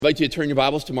I'd like you to turn your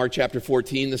Bibles to Mark chapter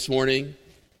 14 this morning.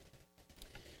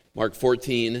 Mark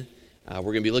 14, we're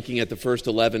going to be looking at the first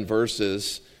 11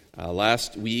 verses.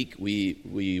 Last week,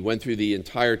 we went through the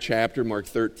entire chapter, Mark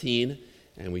 13,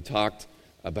 and we talked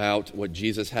about what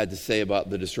Jesus had to say about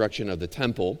the destruction of the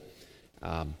temple.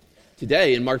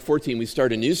 Today, in Mark 14, we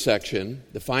start a new section,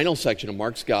 the final section of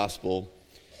Mark's gospel,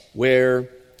 where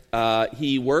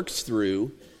he works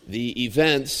through the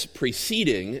events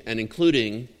preceding and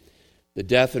including the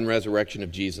death and resurrection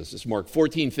of Jesus. It's Mark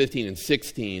 14, 15, and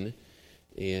 16.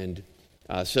 And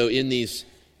so in these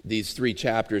three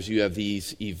chapters, you have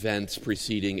these events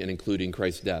preceding and including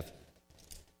Christ's death.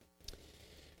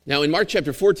 Now, in Mark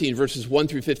chapter 14, verses 1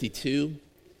 through 52,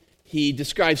 he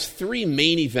describes three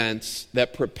main events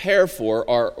that prepare for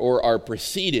or are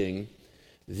preceding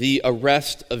the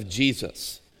arrest of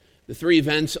Jesus. The three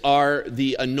events are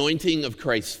the anointing of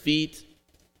Christ's feet,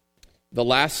 the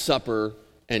Last Supper,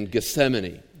 and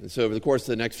Gethsemane. And so over the course of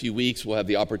the next few weeks, we'll have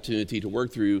the opportunity to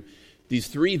work through these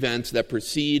three events that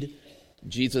precede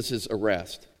Jesus'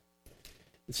 arrest.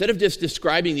 Instead of just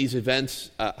describing these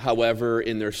events, however,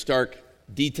 in their stark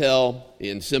detail,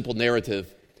 in simple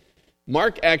narrative,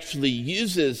 Mark actually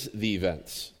uses the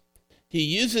events. He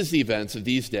uses the events of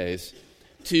these days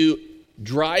to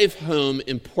drive home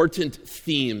important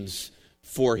themes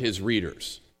for his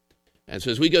readers. And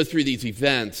so as we go through these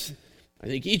events, I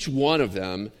think each one of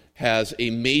them has a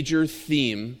major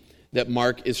theme that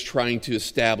Mark is trying to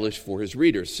establish for his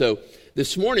readers. So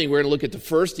this morning, we're going to look at the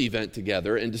first event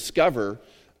together and discover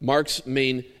Mark's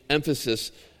main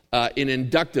emphasis in an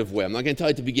inductive way. I'm not going to tell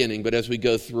you at the beginning, but as we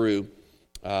go through,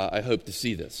 I hope to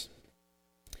see this.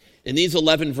 In these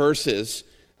 11 verses,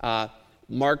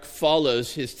 Mark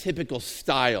follows his typical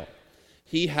style.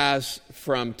 He has,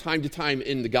 from time to time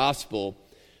in the gospel,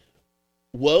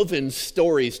 woven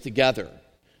stories together.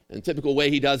 And the typical way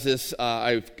he does this,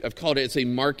 I've called it's a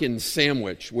Markan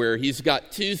sandwich, where he's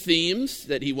got two themes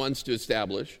that he wants to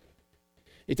establish.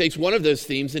 He takes one of those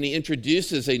themes and he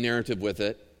introduces a narrative with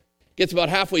it, gets about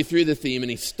halfway through the theme and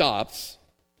he stops.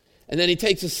 And then he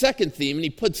takes a second theme and he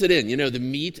puts it in, the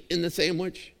meat in the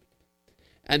sandwich.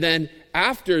 And then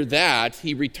after that,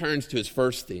 he returns to his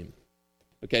first theme.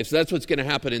 Okay, so that's what's going to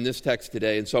happen in this text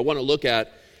today. And so I want to look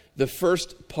at the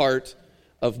first part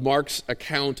of Mark's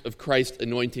account of Christ's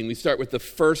anointing. We start with the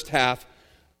first half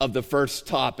of the first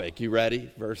topic. You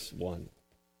ready? Verse 1.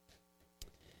 It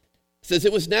says,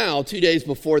 "It was now 2 days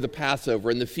before the Passover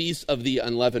and the feast of the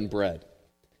unleavened bread.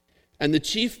 And the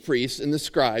chief priests and the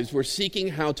scribes were seeking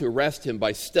how to arrest him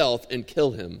by stealth and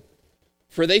kill him.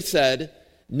 For they said,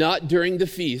 'Not during the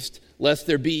feast, lest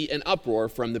there be an uproar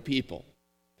from the people.'"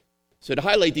 So to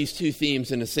highlight these two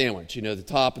themes in a sandwich, the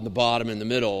top and the bottom and the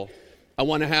middle, I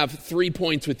want to have 3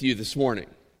 points with you this morning.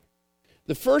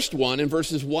 The first one, in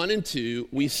verses 1 and 2,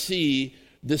 we see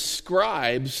the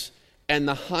scribes and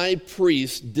the high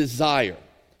priest's desire,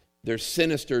 their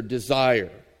sinister desire.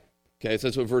 Okay, so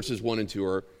that's what verses 1 and 2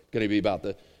 are going to be about,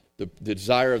 the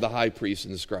desire of the high priest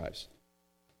and the scribes.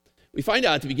 We find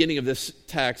out at the beginning of this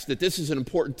text that this is an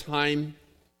important time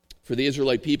for the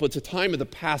Israelite people. It's a time of the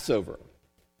Passover.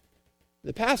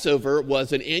 The Passover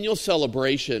was an annual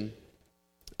celebration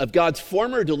of God's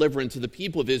former deliverance of the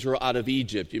people of Israel out of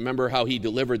Egypt. You remember how he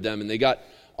delivered them, and they got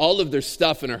all of their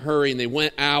stuff in a hurry, and they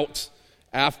went out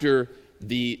after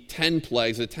the 10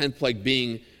 plagues, the 10th plague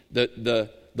being the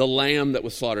lamb that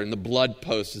was slaughtered and the blood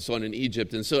posts and so on in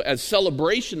Egypt. And so as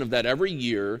celebration of that every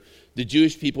year, the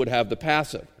Jewish people would have the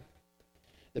Passover.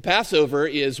 The Passover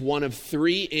is one of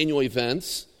 3 annual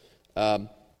events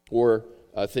or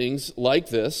things like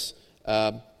this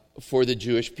for the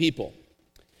Jewish people.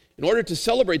 In order to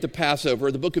celebrate the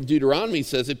Passover, the book of Deuteronomy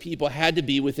says that people had to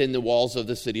be within the walls of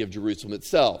the city of Jerusalem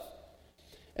itself.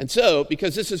 And so,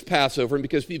 because this is Passover and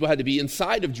because people had to be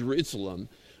inside of Jerusalem,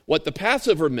 what the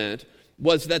Passover meant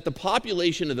was that the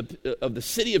population of the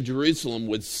city of Jerusalem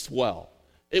would swell.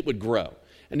 It would grow.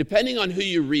 And depending on who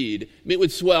you read, it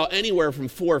would swell anywhere from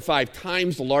 4 or 5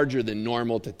 times larger than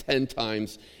normal to 10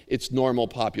 times its normal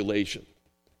population.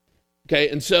 Okay,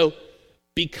 and so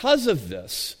because of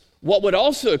this, what would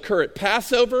also occur at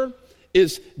Passover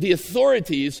is the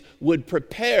authorities would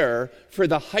prepare for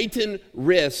the heightened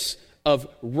risks of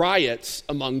riots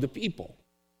among the people.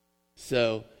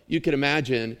 So you can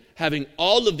imagine having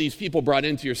all of these people brought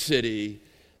into your city.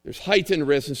 There's heightened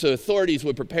risks, and so authorities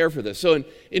would prepare for this. So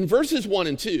in verses 1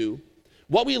 and 2,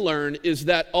 what we learn is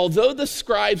that although the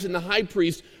scribes and the high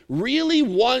priest really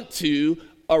want to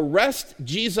arrest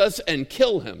Jesus and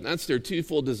kill him, that's their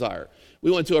twofold desire. We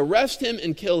want to arrest him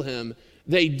and kill him.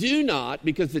 They do not,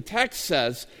 because the text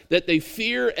says that they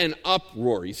fear an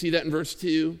uproar. You see that in verse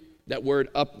 2? That word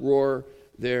uproar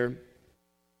there.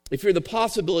 They fear the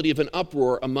possibility of an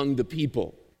uproar among the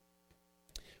people.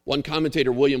 One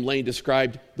commentator, William Lane,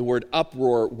 described the word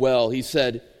uproar well. He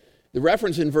said, the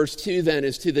reference in verse 2 then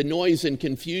is to the noise and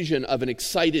confusion of an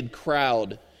excited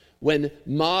crowd when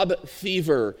mob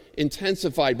fever,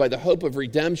 intensified by the hope of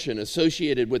redemption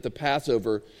associated with the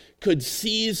Passover, could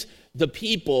seize the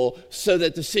people so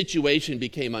that the situation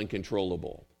became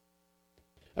uncontrollable.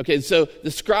 Okay, so the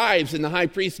scribes and the high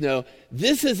priest know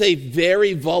this is a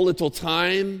very volatile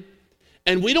time,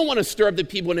 and we don't want to stir up the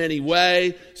people in any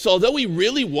way. So although we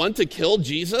really want to kill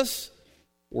Jesus,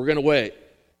 we're going to wait.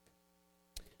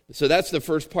 So that's the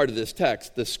first part of this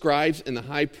text, the scribes and the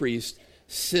high priest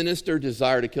sinister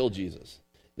desire to kill Jesus.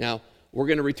 Now, we're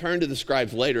going to return to the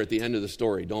scribes later at the end of the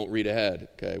story. Don't read ahead,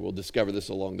 okay? We'll discover this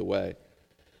along the way.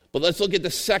 But let's look at the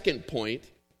second point,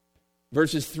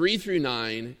 verses 3 through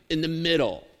 9, in the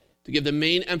middle, to give the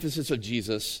main emphasis of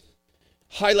Jesus,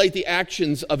 highlight the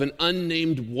actions of an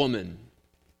unnamed woman.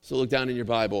 So look down in your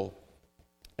Bible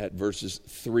at verses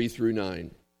 3 through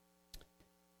 9.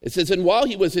 It says, and while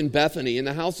he was in Bethany, in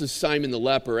the house of Simon the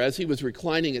leper, as he was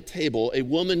reclining at table, a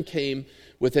woman came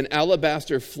with an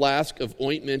alabaster flask of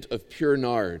ointment of pure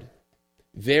nard,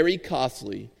 very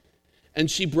costly, and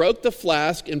she broke the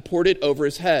flask and poured it over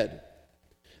his head.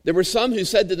 There were some who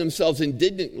said to themselves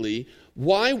indignantly,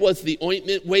 why was the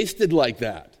ointment wasted like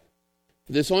that?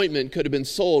 For this ointment could have been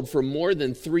sold for more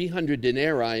than 300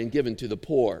 denarii and given to the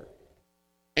poor.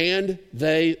 And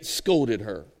they scolded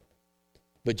her.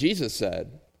 But Jesus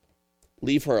said,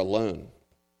 leave her alone.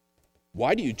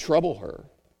 Why do you trouble her?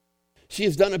 She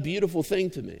has done a beautiful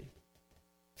thing to me.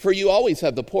 For you always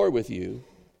have the poor with you,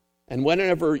 and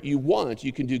whenever you want,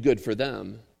 you can do good for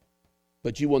them,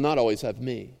 but you will not always have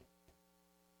me.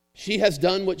 She has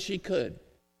done what she could.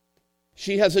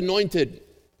 She has anointed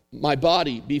my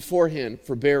body beforehand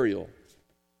for burial.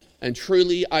 And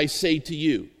truly I say to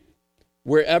you,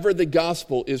 wherever the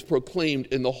gospel is proclaimed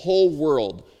in the whole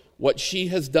world, what she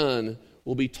has done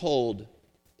will be told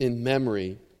in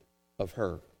memory of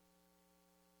her.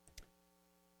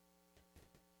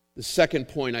 The second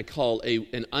point I call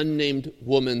an unnamed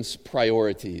woman's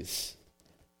priorities,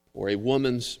 or a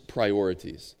woman's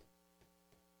priorities.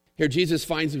 Here Jesus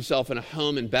finds himself in a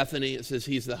home in Bethany. It says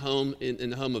he's in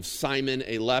the home of Simon,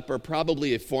 a leper,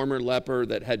 probably a former leper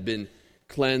that had been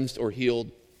cleansed or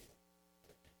healed.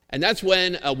 And that's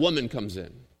when a woman comes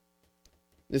in.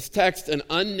 This text, an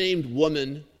unnamed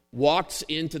woman walks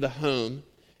into the home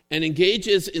and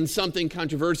engages in something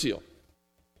controversial.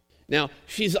 Now,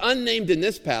 she's unnamed in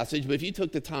this passage, but if you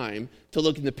took the time to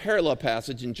look in the parallel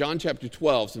passage in John chapter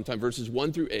 12, sometime verses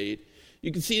 1 through 8,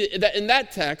 you can see that in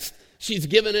that text, she's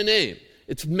given a name.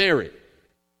 It's Mary.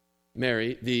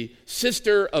 Mary, the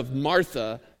sister of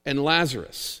Martha and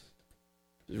Lazarus.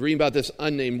 I was reading about this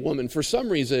unnamed woman. For some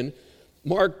reason,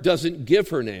 Mark doesn't give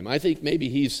her name. I think maybe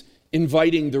he's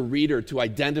inviting the reader to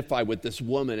identify with this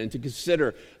woman and to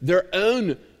consider their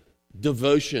own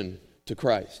devotion to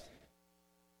Christ.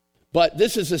 But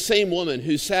this is the same woman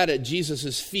who sat at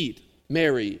Jesus' feet,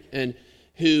 Mary, and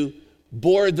who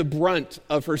bore the brunt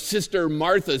of her sister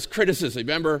Martha's criticism.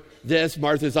 Remember this?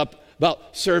 Martha's up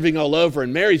about serving all over,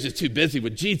 and Mary's just too busy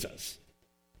with Jesus.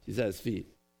 She's at his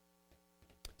feet.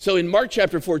 So in Mark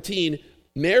chapter 14,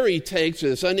 Mary takes, or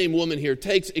this unnamed woman here,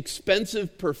 takes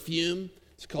expensive perfume.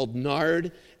 It's called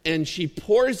nard, and she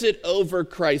pours it over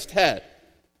Christ's head.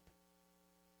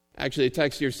 Actually, the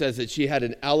text here says that she had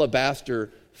an alabaster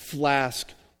flask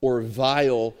or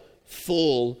vial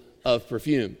full of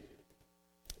perfume.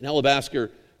 An alabaster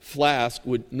flask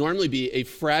would normally be a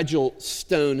fragile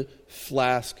stone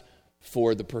flask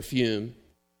for the perfume.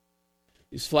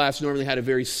 These flasks normally had a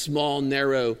very small,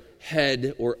 narrow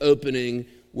head or opening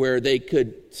where they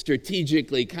could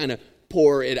strategically kind of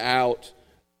pour it out,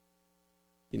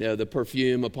 the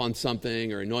perfume upon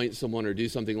something or anoint someone or do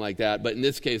something like that. But in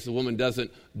this case, the woman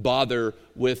doesn't bother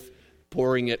with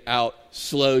pouring it out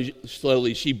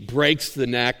slowly. She breaks the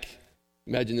neck.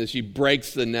 Imagine this. She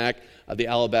breaks the neck of the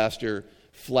alabaster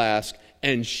flask,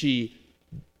 and she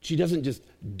doesn't just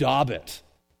daub it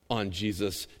on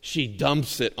Jesus. She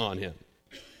dumps it on him.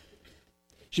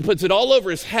 She puts it all over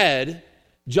his head.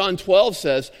 John 12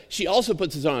 says she also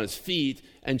puts it on his feet,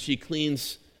 and she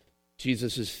cleans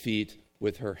Jesus' feet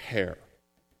with her hair.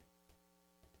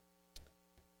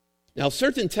 Now,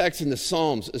 certain texts in the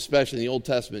Psalms, especially in the Old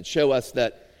Testament, show us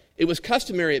that it was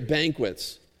customary at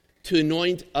banquets to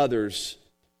anoint others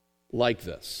like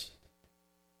this.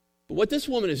 But what this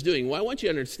woman is doing, what I want you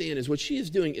to understand is what she is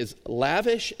doing is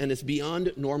lavish and it's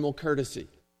beyond normal courtesy.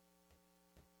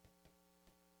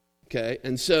 Okay?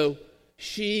 And so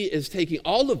she is taking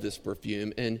all of this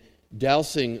perfume and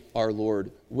dousing our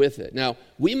Lord with it. Now,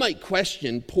 we might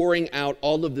question pouring out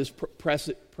all of this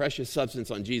precious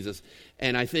substance on Jesus,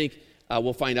 and I think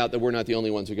we'll find out that we're not the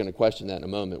only ones who are going to question that in a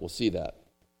moment. We'll see that.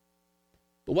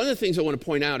 But one of the things I want to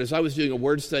point out as I was doing a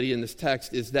word study in this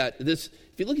text is that this,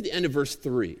 if you look at the end of verse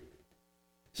 3, it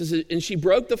says, and she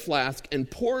broke the flask and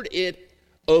poured it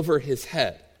over his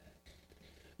head.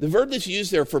 The verb that's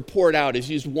used there for poured out is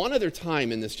used one other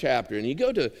time in this chapter. And you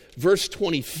go to verse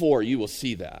 24, you will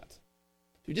see that.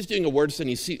 If you're just doing a word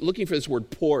study, looking for this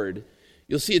word poured,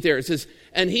 you'll see it there. It says,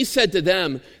 and he said to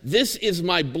them, this is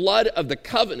my blood of the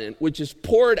covenant, which is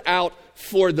poured out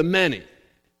for the many.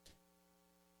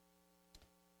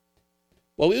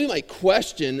 While we might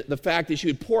question the fact that she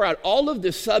would pour out all of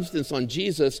this substance on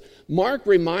Jesus, Mark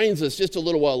reminds us just a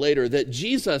little while later that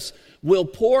Jesus will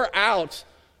pour out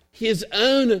his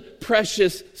own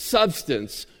precious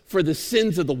substance for the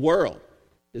sins of the world,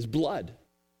 his blood.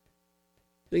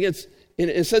 I think it's, in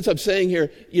a sense I'm saying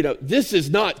here, this is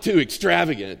not too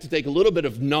extravagant to take a little bit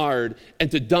of nard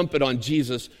and to dump it on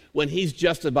Jesus when he's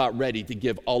just about ready to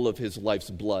give all of his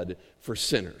life's blood for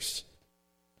sinners.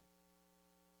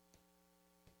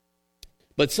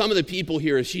 But some of the people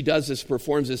here, as she does this,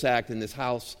 performs this act in this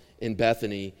house in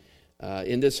Bethany,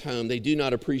 in this home, they do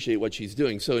not appreciate what she's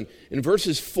doing. So in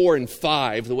verses 4 and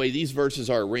 5, the way these verses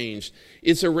are arranged,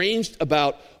 it's arranged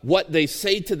about what they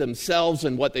say to themselves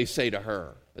and what they say to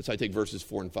her. That's how I take verses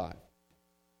 4 and 5.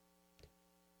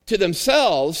 To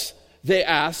themselves, they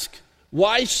ask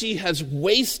why she has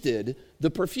wasted the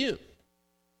perfume.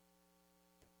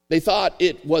 They thought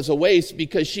it was a waste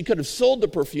because she could have sold the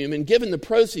perfume and given the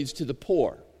proceeds to the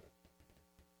poor.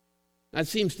 That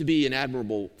seems to be an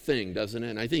admirable thing, doesn't it?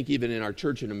 And I think even in our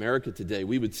church in America today,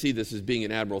 we would see this as being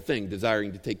an admirable thing,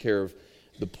 desiring to take care of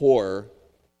the poor.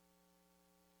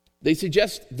 They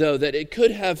suggest, though, that it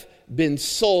could have been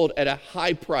sold at a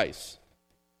high price,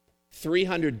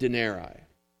 300 denarii,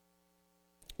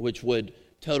 which would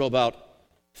total about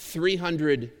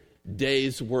 300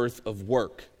 days' worth of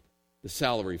work, the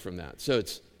salary from that. So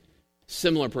it's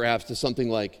similar perhaps to something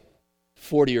like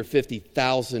 $40,000 or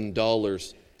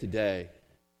 $50,000 today.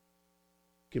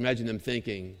 You can imagine them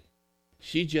thinking,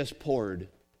 she just poured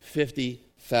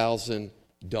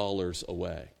 $50,000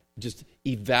 away, just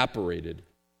evaporated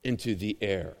into the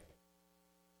air.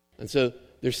 And so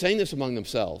they're saying this among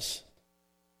themselves.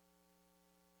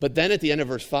 But then at the end of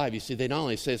verse 5, you see, they not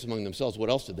only say this among themselves,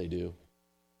 what else did they do?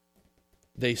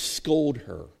 They scold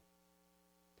her.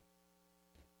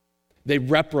 They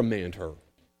reprimand her.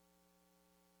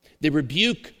 They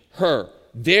rebuke her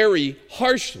very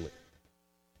harshly.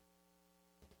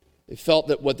 They felt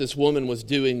that what this woman was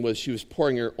doing was she was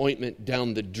pouring her ointment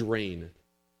down the drain.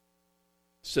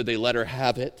 So they let her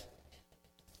have it,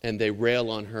 and they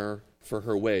rail on her for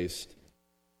her waste.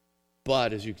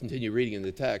 But as you continue reading in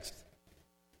the text,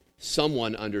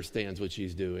 someone understands what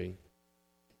she's doing.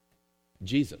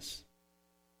 Jesus.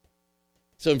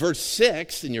 So in verse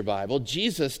 6 in your Bible,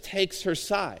 Jesus takes her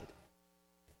side.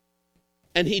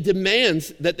 And he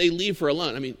demands that they leave her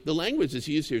alone. I mean, the language that's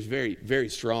used here is very, very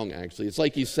strong, actually. It's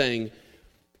like he's saying,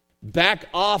 back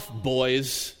off,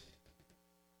 boys.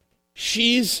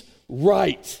 She's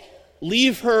right.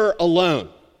 Leave her alone.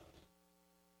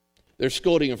 Their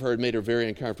scolding of her had made her very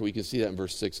uncomfortable. We can see that in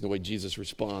verse 6 in the way Jesus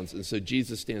responds. And so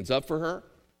Jesus stands up for her.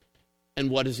 And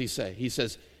what does he say? He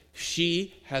says,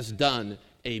 she has done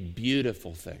a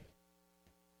beautiful thing.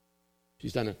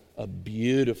 She's done a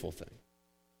beautiful thing.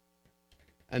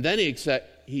 And then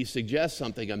he suggests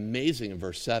something amazing in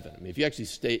verse 7. I mean, if you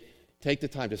actually take the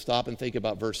time to stop and think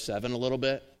about verse 7 a little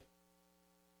bit,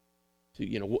 so,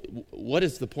 what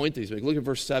is the point that he's making? Look at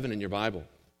verse 7 in your Bible.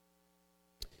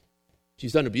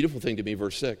 She's done a beautiful thing to me,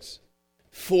 verse 6.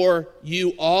 For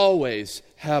you always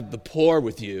have the poor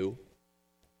with you,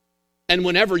 and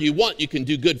whenever you want, you can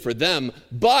do good for them,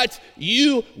 but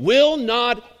you will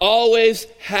not always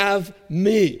have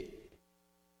me.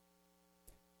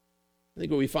 I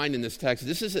think what we find in this text,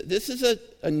 this is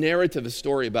a narrative, a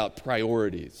story about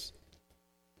priorities.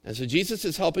 And so Jesus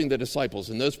is helping the disciples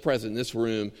and those present in this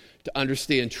room to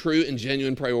understand true and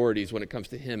genuine priorities when it comes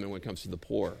to him and when it comes to the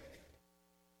poor.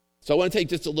 So I want to take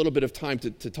just a little bit of time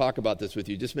to talk about this with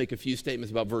you, just make a few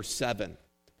statements about verse 7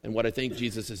 and what I think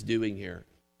Jesus is doing here.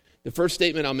 The first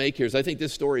statement I'll make here is I think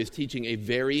this story is teaching a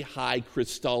very high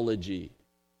Christology.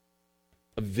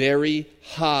 A very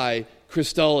high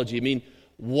Christology. I mean,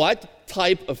 what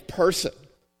type of person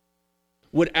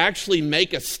would actually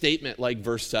make a statement like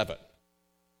verse 7?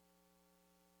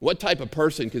 What type of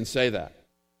person can say that?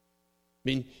 I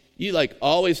mean, you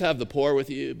always have the poor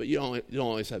with you, but you don't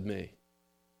always have me.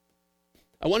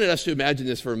 I wanted us to imagine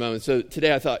this for a moment. So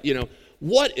today I thought,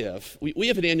 what if, we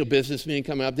have an annual business meeting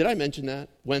coming up. Did I mention that?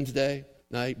 Wednesday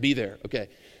night? Be there. Okay.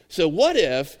 So what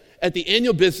if at the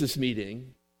annual business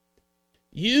meeting,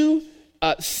 you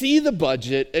see the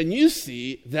budget and you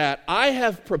see that I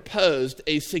have proposed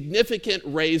a significant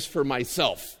raise for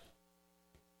myself.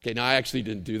 Okay, now I actually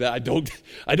didn't do that.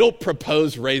 I don't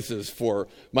propose raises for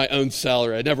my own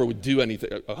salary. I never would do anything,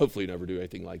 hopefully never do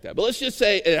anything like that. But let's just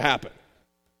say it happened.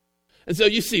 And so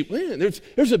you see, man,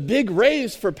 there's a big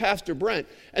raise for Pastor Brent.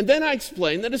 And then I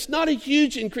explain that it's not a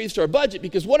huge increase to our budget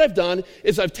because what I've done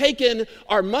is I've taken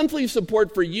our monthly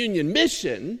support for Union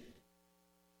Mission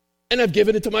and I've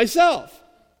given it to myself.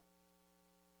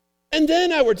 And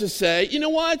then I were to say, you know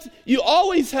what? You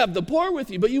always have the poor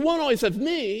with you, but you won't always have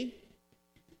me.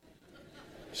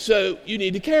 So you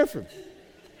need to care for me.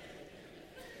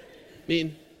 I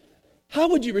mean, how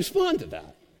would you respond to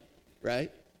that,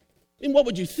 right? I mean, what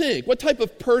would you think? What type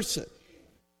of person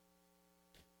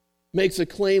makes a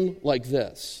claim like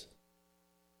this?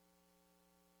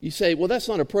 You say, well, that's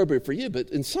not appropriate for you, but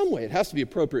in some way it has to be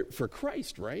appropriate for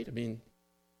Christ, right? I mean,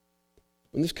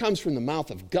 when this comes from the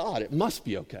mouth of God, it must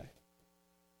be okay.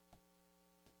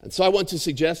 And so I want to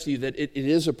suggest to you that it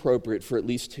is appropriate for at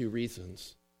least two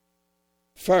reasons.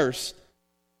 First,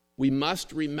 we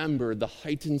must remember the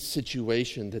heightened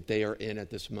situation that they are in at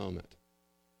this moment.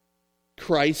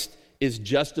 Christ is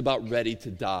just about ready to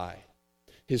die.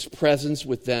 His presence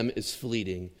with them is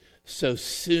fleeting. So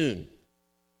soon,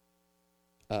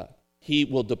 he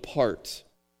will depart.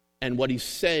 And what he's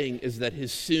saying is that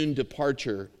his soon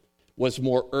departure was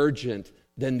more urgent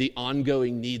than the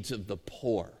ongoing needs of the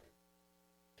poor.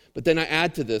 But then I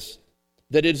add to this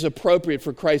that it is appropriate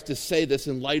for Christ to say this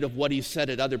in light of what he said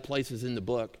at other places in the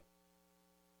book.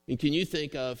 And can you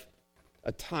think of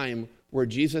a time where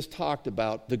Jesus talked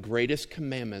about the greatest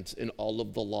commandments in all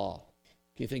of the law?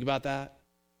 Can you think about that?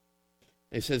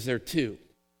 He says there are two.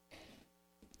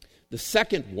 The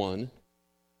second one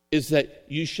is that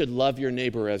you should love your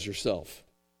neighbor as yourself.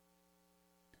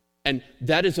 And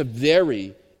that is a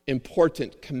very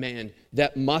important command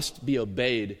that must be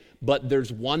obeyed, but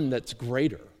there's one that's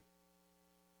greater.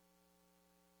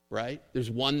 Right? There's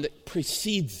one that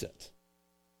precedes it.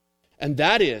 And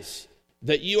that is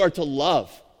that you are to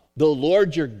love the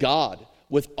Lord your God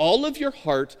with all of your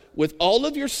heart, with all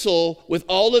of your soul, with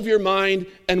all of your mind,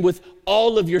 and with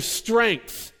all of your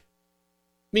strength.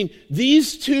 I mean,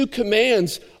 these two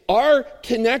commands are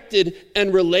connected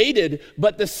and related,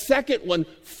 but the second one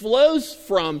flows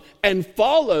from and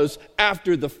follows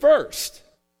after the first.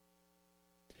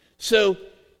 So,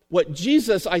 what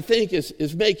Jesus, I think,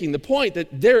 is making the point that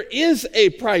there is a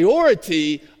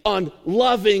priority on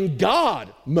loving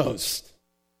God most.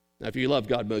 Now, if you love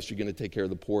God most, you're going to take care of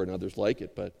the poor and others like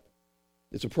it, but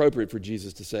it's appropriate for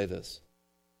Jesus to say this.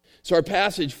 So our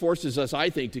passage forces us, I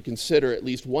think, to consider at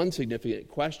least one significant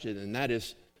question, and that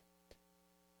is,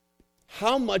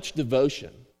 how much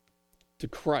devotion to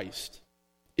Christ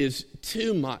is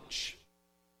too much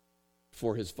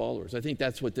for his followers? I think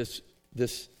that's what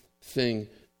this thing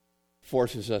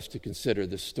forces us to consider,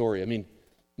 this story. I mean,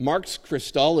 Mark's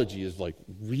Christology is like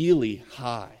really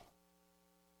high.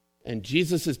 And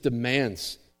Jesus'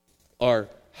 demands are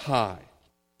high.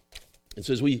 And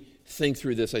so as we think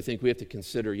through this, I think we have to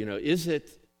consider, is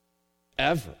it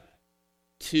ever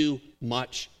too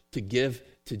much to give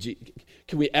to Jesus?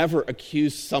 Can we ever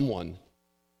accuse someone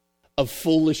of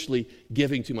foolishly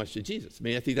giving too much to Jesus? I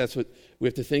mean, I think that's what we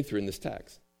have to think through in this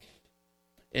text.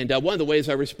 And one of the ways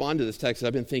I respond to this text is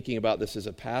I've been thinking about this as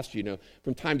a pastor,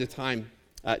 from time to time.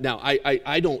 Now,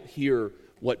 I don't hear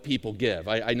what people give.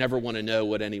 I never want to know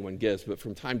what anyone gives, but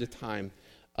from time to time,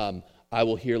 I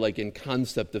will hear like in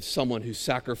concept of someone who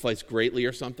sacrificed greatly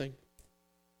or something.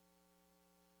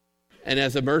 And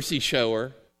as a mercy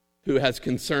shower who has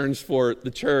concerns for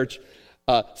the church,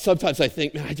 sometimes I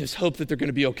think, man, I just hope that they're going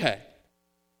to be okay.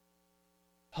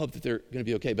 Hope that they're going to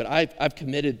be okay. But I've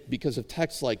committed, because of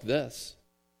texts like this,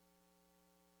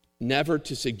 never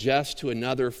to suggest to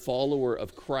another follower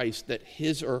of Christ that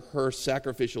his or her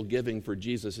sacrificial giving for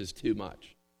Jesus is too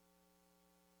much.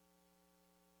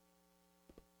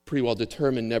 Pretty well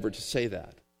determined never to say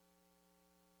that.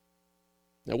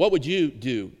 Now, what would you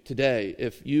do today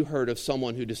if you heard of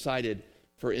someone who decided,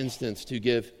 for instance, to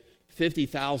give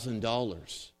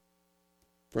 $50,000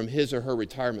 from his or her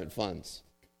retirement funds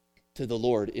to the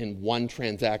Lord in one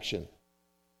transaction?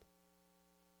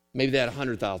 Maybe they had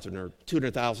 $100,000 or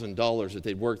 $200,000 that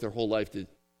they'd worked their whole life to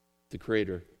create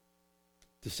or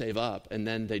to save up, and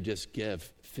then they just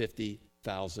give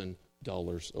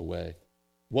 $50,000 away.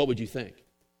 What would you think?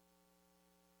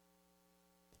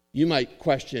 You might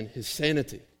question his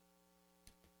sanity.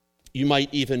 You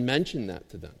might even mention that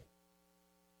to them.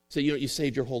 Say, you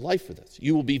saved your whole life for this.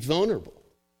 You will be vulnerable.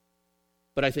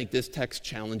 But I think this text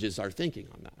challenges our thinking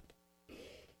on that.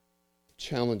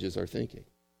 Challenges our thinking.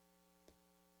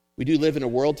 We do live in a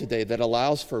world today that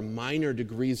allows for minor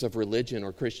degrees of religion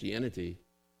or Christianity,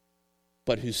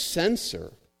 but who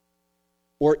censor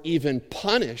or even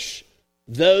punish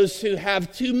those who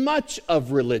have too much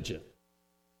of religion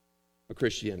or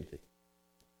Christianity.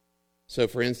 So,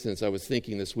 for instance, I was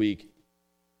thinking this week,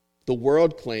 the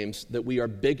world claims that we are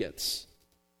bigots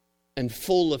and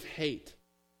full of hate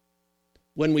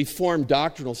when we form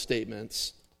doctrinal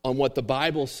statements on what the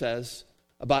Bible says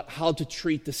about how to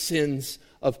treat the sins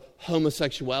of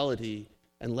homosexuality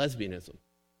and lesbianism.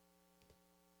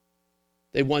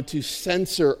 They want to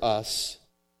censor us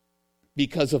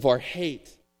because of our hate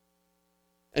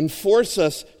and force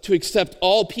us to accept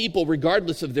all people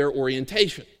regardless of their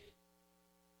orientation.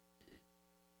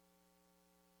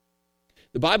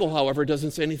 The Bible, however,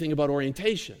 doesn't say anything about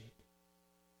orientation.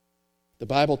 The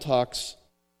Bible talks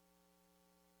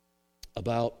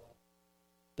about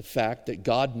the fact that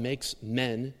God makes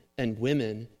men and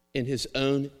women in his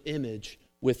own image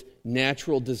with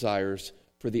natural desires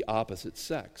for the opposite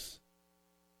sex.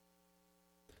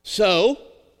 So,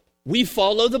 we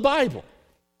follow the Bible,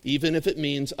 even if it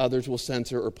means others will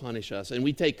censor or punish us. And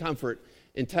we take comfort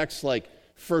in texts like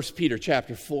 1 Peter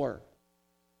chapter 4,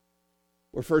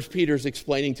 where 1 Peter is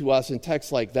explaining to us in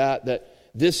texts like that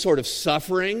this sort of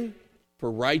suffering for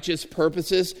righteous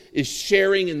purposes is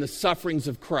sharing in the sufferings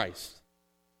of Christ.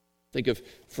 Think of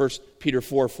 1 Peter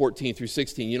 4, 14 through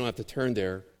 16. You don't have to turn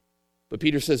there. But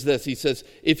Peter says this. He says,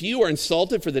 if you are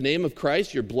insulted for the name of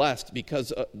Christ, you're blessed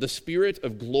because the Spirit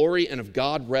of glory and of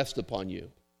God rest upon you.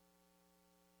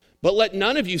 But let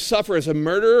none of you suffer as a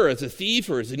murderer, or as a thief,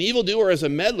 or as an evildoer, or as a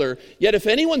meddler. Yet if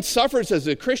anyone suffers as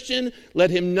a Christian, let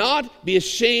him not be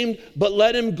ashamed, but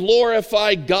let him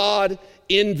glorify God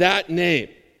in that name.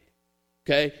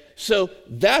 Okay? So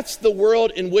that's the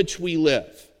world in which we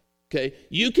live. Okay?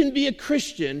 You can be a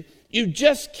Christian, you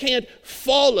just can't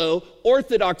follow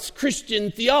Orthodox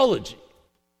Christian theology.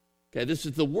 Okay? This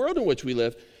is the world in which we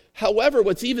live. However,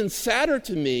 what's even sadder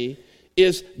to me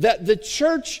is that the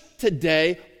church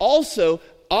today also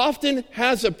often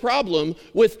has a problem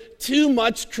with too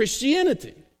much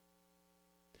Christianity.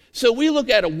 So we look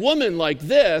at a woman like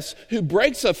this who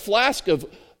breaks a flask of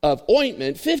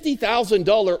ointment,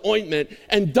 $50,000 ointment,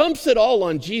 and dumps it all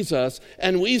on Jesus,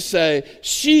 and we say,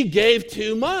 she gave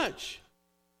too much.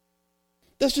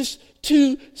 That's just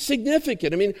too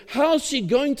significant. I mean, how's she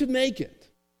going to make it?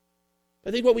 I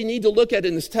think what we need to look at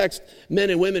in this text, men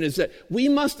and women, is that we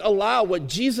must allow what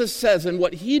Jesus says and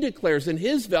what he declares and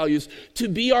his values to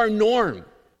be our norm,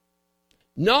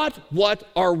 not what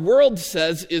our world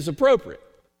says is appropriate,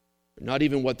 not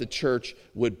even what the church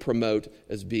would promote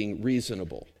as being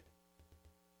reasonable.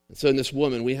 And so in this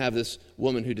woman, we have this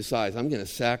woman who decides, I'm going to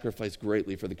sacrifice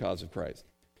greatly for the cause of Christ.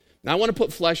 Now I want to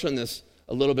put flesh on this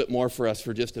a little bit more for us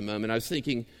for just a moment. I was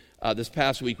thinking this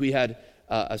past week we had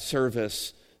a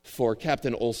service for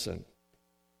Captain Olson.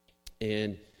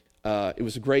 And it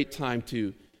was a great time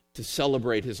to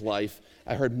celebrate his life.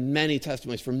 I heard many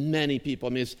testimonies from many people.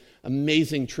 I mean, it's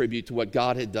amazing tribute to what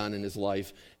God had done in his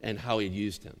life and how he had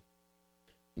used him.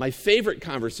 My favorite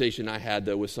conversation I had,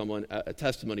 though, with someone, a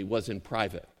testimony, was in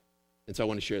private. And so I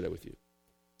want to share that with you.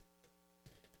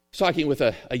 I was talking with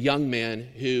a young man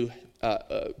who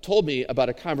told me about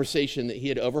a conversation that he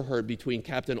had overheard between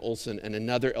Captain Olson and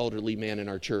another elderly man in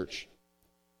our church.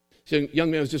 So a young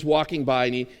man was just walking by,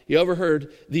 and he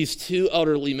overheard these two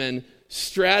elderly men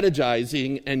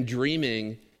strategizing and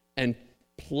dreaming and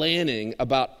planning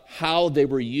about how they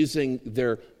were using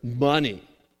their money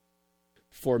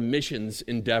for missions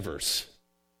endeavors.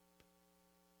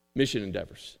 Mission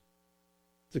endeavors.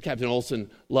 So Captain Olson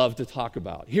loved to talk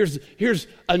about. Here's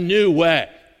a new way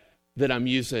that I'm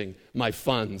using my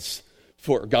funds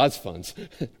for God's funds,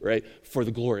 right, for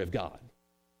the glory of God.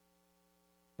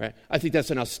 Right? I think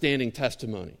that's an outstanding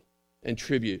testimony and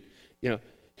tribute. You know,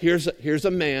 here's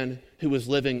a man who was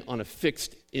living on a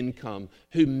fixed income,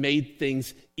 who made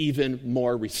things even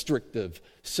more restrictive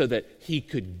so that he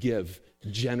could give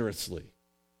generously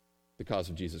the cause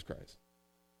of Jesus Christ.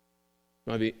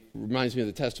 It reminds me of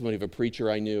the testimony of a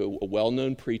preacher I knew, a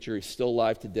well-known preacher. He's still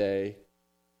alive today.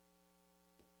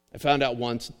 I found out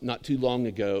once, not too long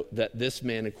ago, that this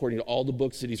man, according to all the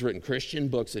books that he's written, Christian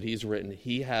books that he's written,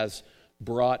 he has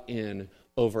brought in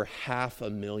over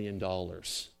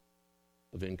 $500,000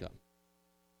 of income.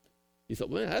 You thought,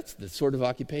 well, that's the sort of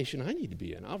occupation I need to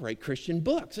be in. I'll write Christian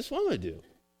books. That's what I'm going to do.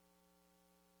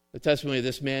 The testimony of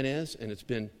this man is, and it's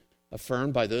been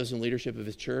affirmed by those in leadership of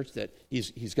his church, that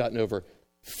he's gotten over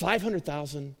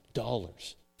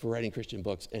 $500,000 for writing Christian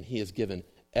books, and he has given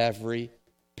every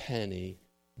penny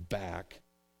back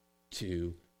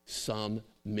to some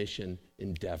mission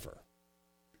endeavor.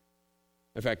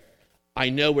 In fact, I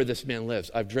know where this man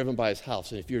lives. I've driven by his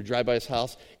house, and if you drive by his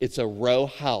house, it's a row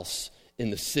house in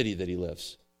the city that he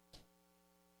lives.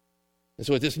 And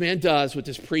so what this man does, what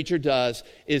this preacher does,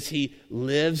 is he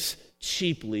lives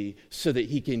cheaply so that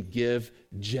he can give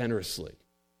generously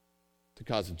to the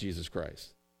cause of Jesus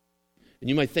Christ. And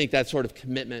you might think that sort of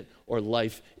commitment or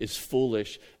life is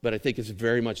foolish, but I think it's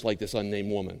very much like this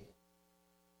unnamed woman.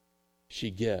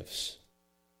 She gives.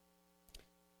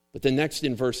 But then next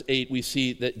in verse 8, we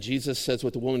see that Jesus says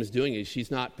what the woman is doing is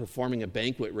she's not performing a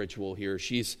banquet ritual here.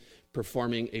 She's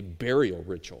performing a burial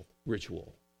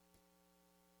ritual.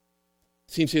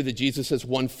 It seems here that Jesus has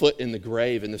one foot in the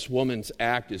grave, and this woman's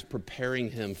act is preparing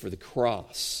him for the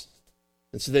cross.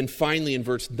 And so then finally in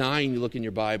verse 9, you look in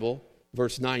your Bible,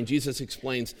 verse 9, Jesus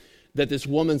explains that this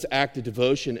woman's act of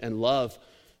devotion and love,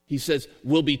 he says,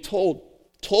 will be told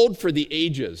for the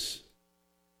ages.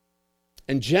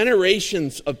 And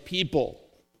generations of people,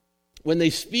 when they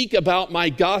speak about my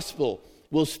gospel,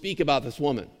 will speak about this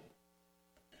woman.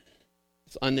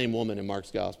 This unnamed woman in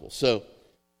Mark's gospel.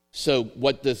 So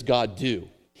what does God do?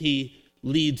 He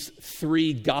leads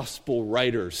 3 gospel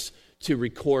writers to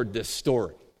record this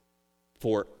story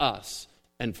for us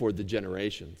and for the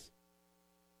generations.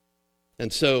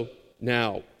 And so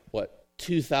now,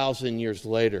 2,000 years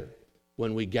later,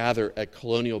 when we gather at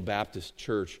Colonial Baptist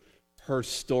Church, her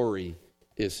story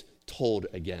is told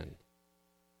again.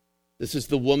 This is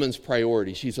the woman's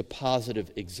priority. She's a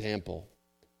positive example.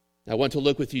 I want to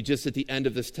look with you just at the end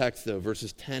of this text, though,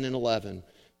 verses 10 and 11,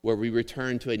 where we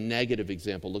return to a negative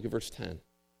example. Look at verse 10. It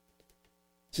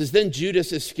says, Then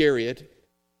Judas Iscariot,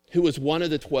 who was one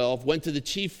of the 12, went to the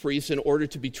chief priests in order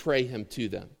to betray him to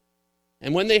them.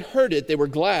 And when they heard it, they were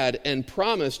glad and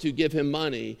promised to give him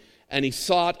money, and he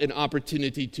sought an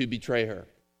opportunity to betray her.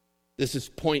 This is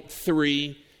point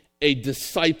 3, a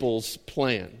disciple's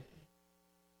plan.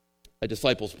 A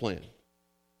disciple's plan.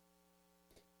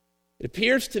 It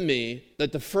appears to me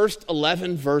that the first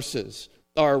 11 verses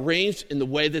are arranged in the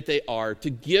way that they are to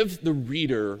give the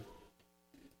reader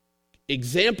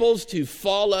examples to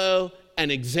follow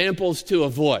and examples to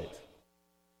avoid.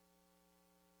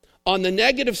 On the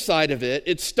negative side of it,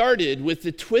 it started with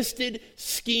the twisted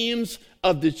schemes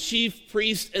of the chief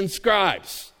priests and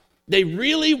scribes. They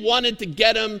really wanted to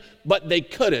get him, but they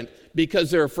couldn't because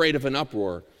they're afraid of an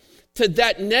uproar. To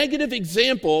that negative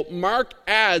example, Mark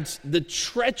adds the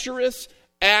treacherous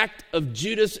act of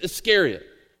Judas Iscariot,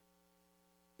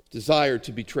 desire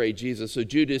to betray Jesus. So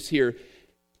Judas here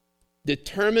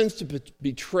determines to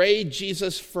betray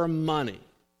Jesus for money.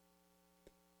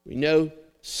 We know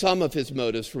some of his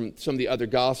motives from some of the other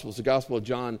Gospels. The Gospel of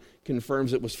John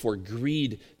confirms it was for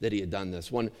greed that he had done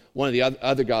this. One of the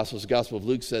other Gospels, the Gospel of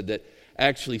Luke, said that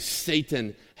actually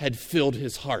Satan had filled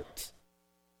his heart.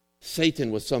 Satan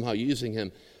was somehow using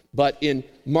him. But in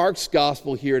Mark's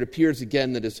Gospel here, it appears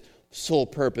again that his sole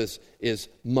purpose is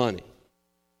money.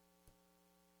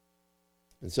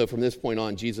 And so from this point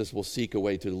on, Jesus will seek a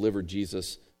way to deliver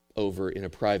Jesus over in a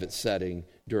private setting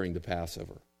during the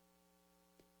Passover.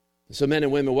 So men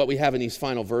and women, what we have in these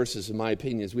final verses, in my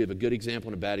opinion, is we have a good example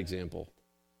and a bad example.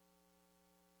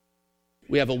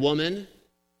 We have a woman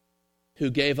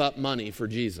who gave up money for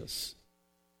Jesus.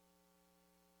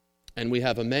 And we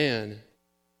have a man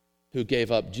who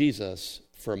gave up Jesus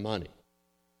for money.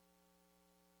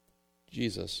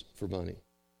 Jesus for money.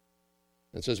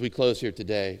 And so as we close here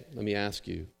today, let me ask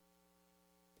you,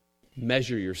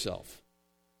 measure yourself.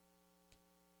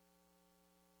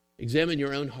 Examine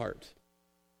your own heart.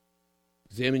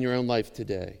 Examine your own life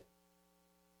today.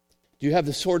 Do you have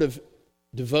the sort of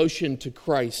devotion to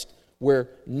Christ where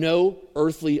no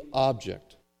earthly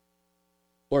object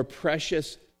or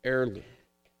precious heirloom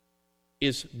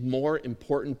is more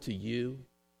important to you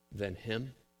than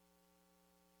Him?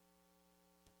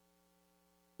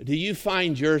 Do you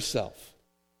find yourself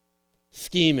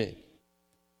scheming,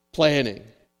 planning,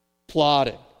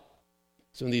 plotting?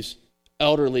 Some of these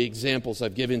elderly examples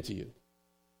I've given to you,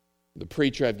 the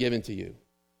preacher I've given to you,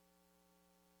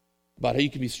 about how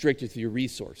you can be strict with your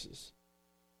resources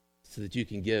so that you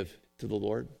can give to the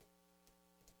Lord.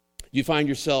 You find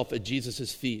yourself at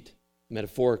Jesus' feet,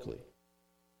 metaphorically,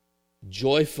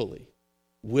 joyfully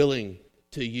willing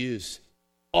to use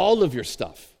all of your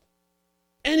stuff,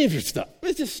 any of your stuff,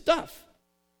 it's just stuff,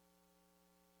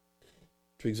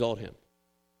 to exalt Him.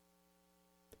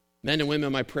 Men and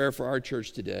women, my prayer for our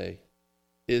church today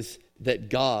is that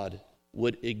God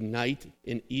would ignite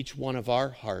in each one of our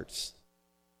hearts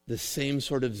the same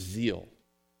sort of zeal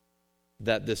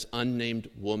that this unnamed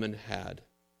woman had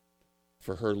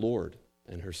for her Lord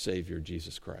and her Savior,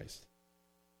 Jesus Christ.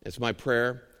 It's my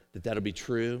prayer that that'll be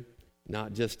true,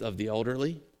 not just of the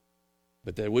elderly,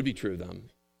 but that it would be true of them,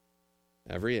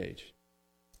 every age.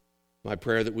 My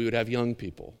prayer that we would have young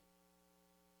people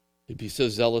who'd be so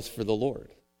zealous for the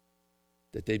Lord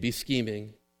that they'd be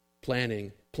scheming,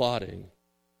 planning, plotting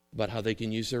about how they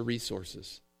can use their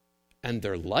resources and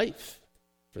their life,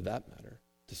 for that matter,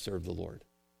 to serve the Lord.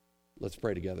 Let's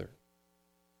pray together.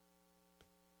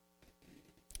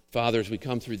 Father, as we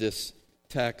come through this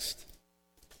text,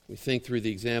 we think through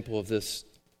the example of this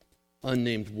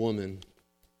unnamed woman,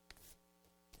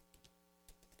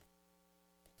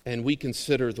 and we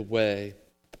consider the way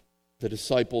the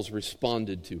disciples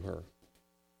responded to her.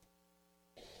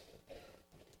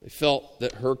 They felt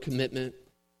that her commitment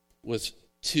was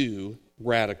too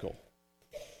radical.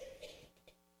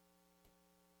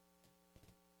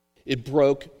 It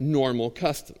broke normal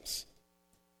customs.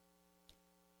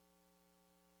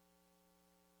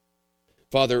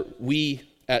 Father, we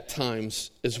at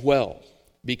times as well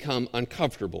become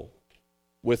uncomfortable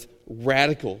with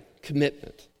radical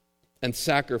commitment and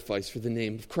sacrifice for the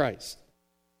name of Christ.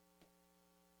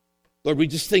 Lord, we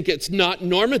just think it's not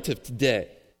normative today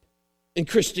in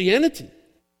Christianity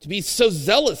to be so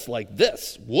zealous like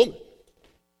this woman.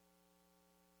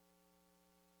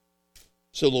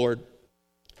 So, Lord,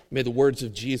 may the words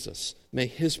of Jesus, may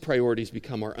his priorities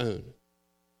become our own.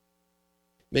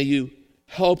 May you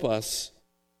help us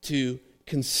to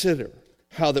consider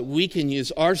how that we can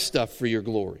use our stuff for your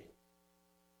glory.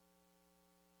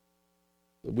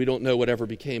 We don't know whatever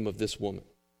became of this woman,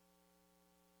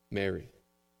 Mary,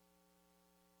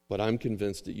 but I'm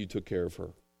convinced that you took care of her.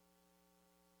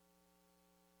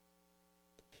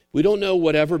 We don't know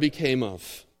whatever became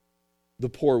of the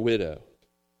poor widow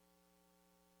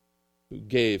who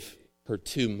gave her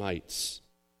 2 mites.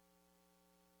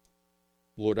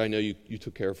 Lord, I know you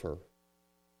took care of her.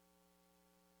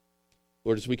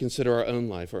 Lord, as we consider our own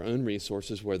life, our own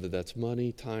resources, whether that's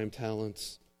money, time,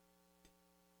 talents,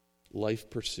 life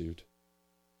pursuit,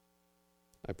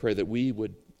 I pray that we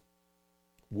would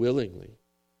willingly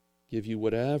give you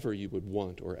whatever you would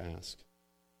want or ask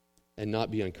and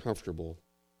not be uncomfortable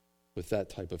with that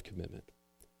type of commitment.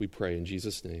 We pray in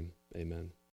Jesus' name,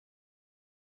 amen.